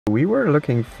We were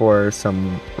looking for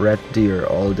some red deer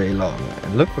all day long,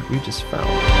 and look what we just found.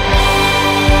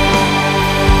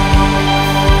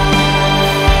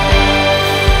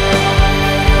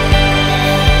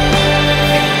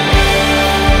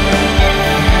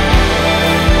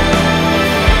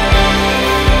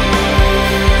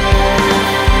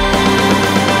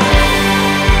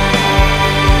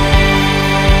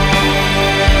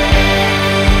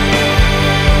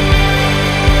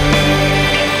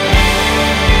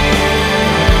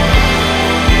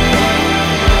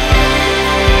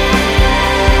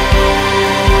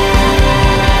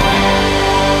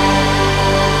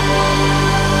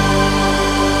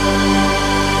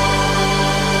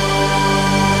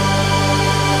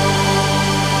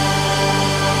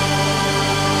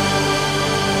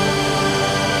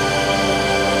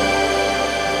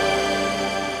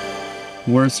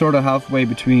 We're sort of halfway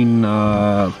between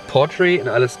Portree in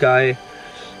Isle of Skye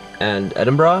and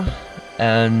Edinburgh,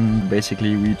 and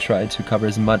basically we try to cover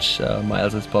as much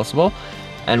miles as possible.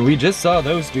 And we just saw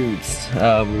those dudes,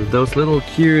 those little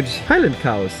cute Highland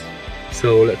cows.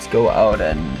 So let's go out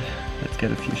and let's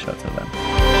get a few shots of them.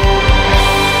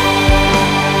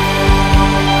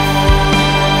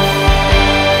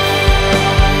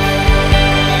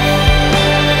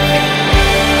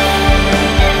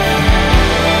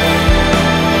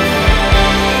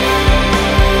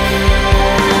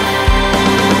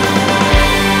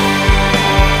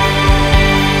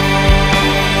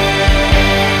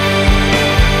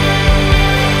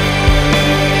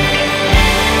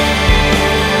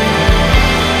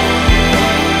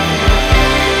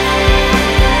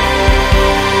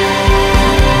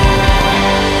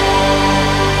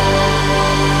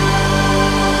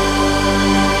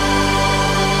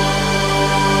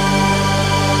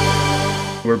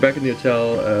 We're back in the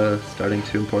hotel, starting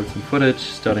to import some footage,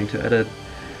 starting to edit.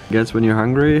 I guess when you're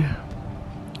hungry,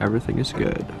 everything is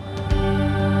good.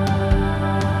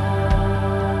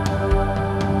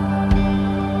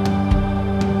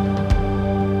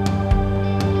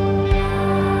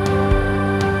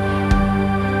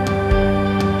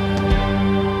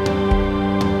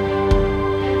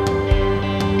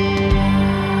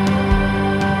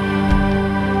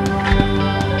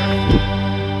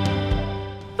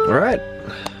 All right.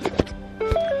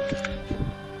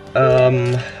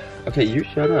 Okay, you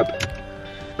shut up.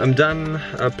 I'm done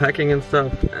packing and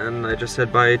stuff, and I just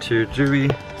said bye to Dewey.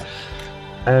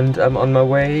 And I'm on my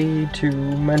way to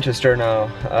Manchester now.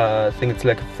 I think it's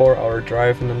like a 4-hour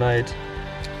drive in the night.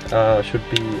 Should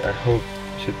be, I hope,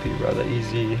 should be rather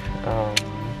easy.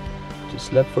 Just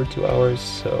slept for 2 hours,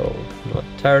 so not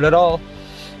tired at all,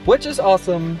 which is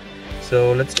awesome.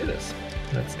 So let's do this.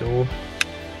 Let's go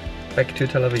back to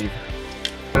Tel Aviv.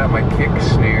 I got my kick,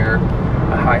 snare,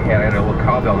 a hi-hat, and a little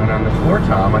cowbell, and on the floor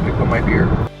tom I could put my beer.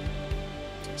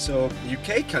 So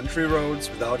UK country roads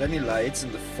without any lights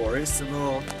in the forest and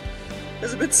all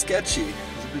is a bit sketchy.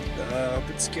 It's a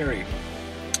bit scary.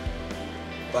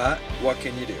 But what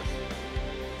can you do?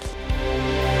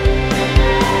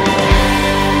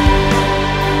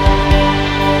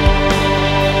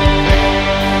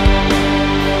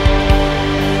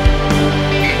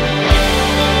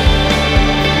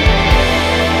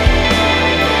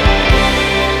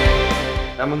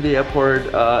 I'm on the airport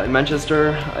in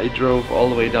Manchester. I drove all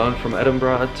the way down from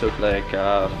Edinburgh. It took like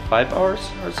 5 hours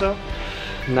or so.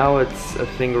 Now it's I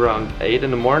think around 8 in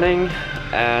the morning,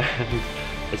 and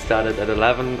I started at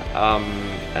 11,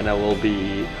 and I will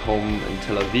be home in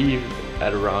Tel Aviv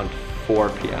at around 4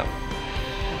 p.m.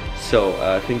 So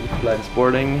I think the flight is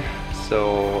boarding,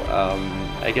 so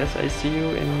I guess I see you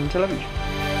in Tel Aviv.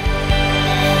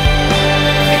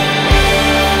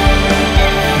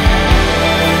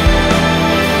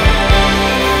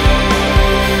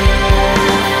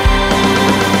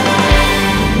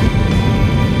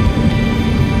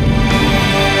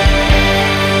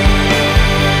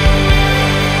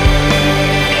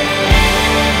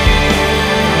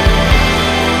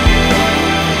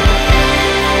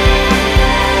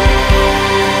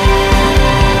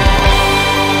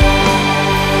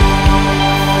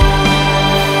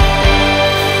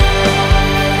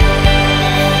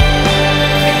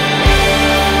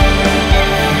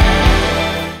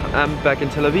 I'm back in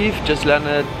Tel Aviv, just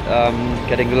landed,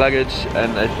 getting the luggage,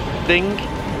 and I think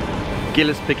Gil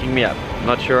is picking me up.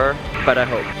 Not sure, but I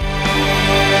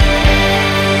hope.